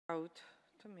Out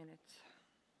 2 minutes.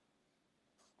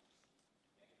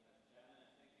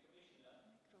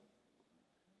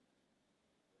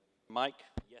 Mike?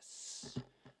 Yes.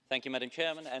 Thank you, Madam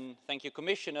Chairman, and thank you,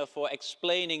 Commissioner, for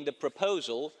explaining the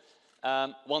proposal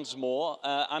once more.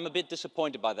 I'm a bit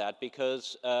disappointed by that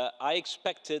because I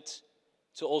expected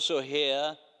to also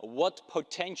hear what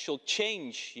potential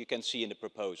change you can see in the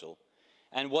proposal.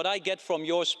 And what I get from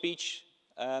your speech,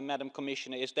 Madam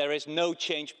Commissioner, is there is no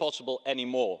change possible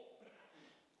anymore.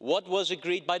 What was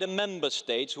agreed by the member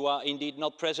states, who are indeed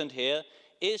not present here,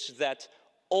 is that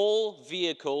all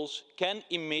vehicles can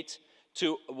emit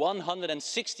to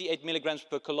 168 milligrams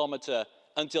per kilometre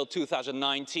until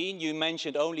 2019. You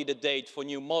mentioned only the date for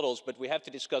new models, but we have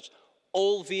to discuss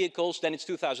all vehicles, then it's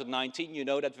 2019, you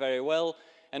know that very well.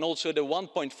 And also the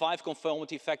 1.5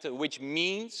 conformity factor, which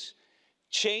means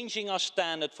changing our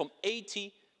standard from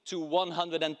 80 to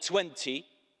 120,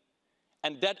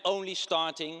 and that only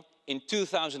starting in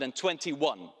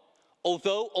 2021.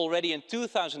 Although already in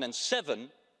 2007,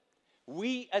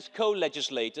 we as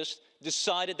co-legislators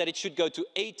decided that it should go to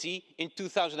 80 in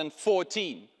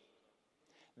 2014.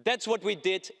 That's what we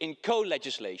did in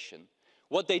co-legislation.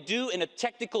 What they do in a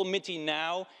technical committee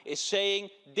now is saying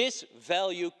this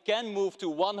value can move to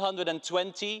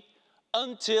 120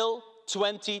 until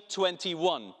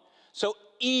 2021. So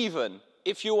even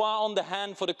if you are on the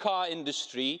hand for the car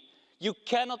industry, you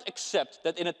cannot accept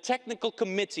that in a technical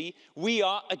committee we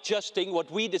are adjusting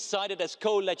what we decided as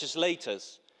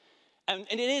co-legislators. And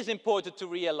it is important to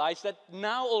realise that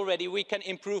now already we can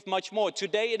improve much more.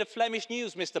 Today in the Flemish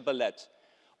news, Mr. Bellet,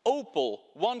 Opel,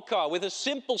 one car with a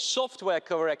simple software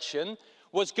correction,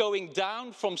 was going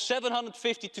down from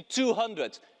 750 to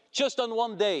 200 just on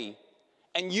one day.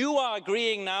 And you are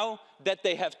agreeing now that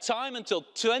they have time until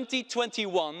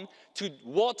 2021 to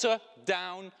water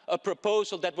down a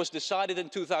proposal that was decided in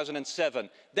 2007.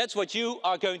 That's what you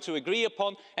are going to agree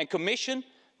upon. And Commission,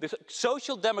 the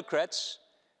Social Democrats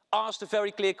asked a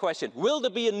very clear question. Will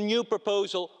there be a new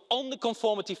proposal on the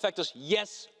conformity factors,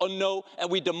 yes or no?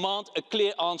 And we demand a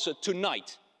clear answer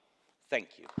tonight.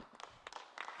 Thank you.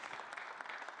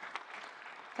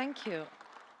 Thank you.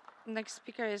 Next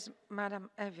speaker is Madam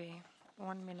Evi.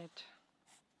 1 minute.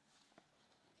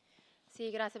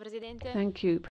 Sì, grazie Presidente. Thank you.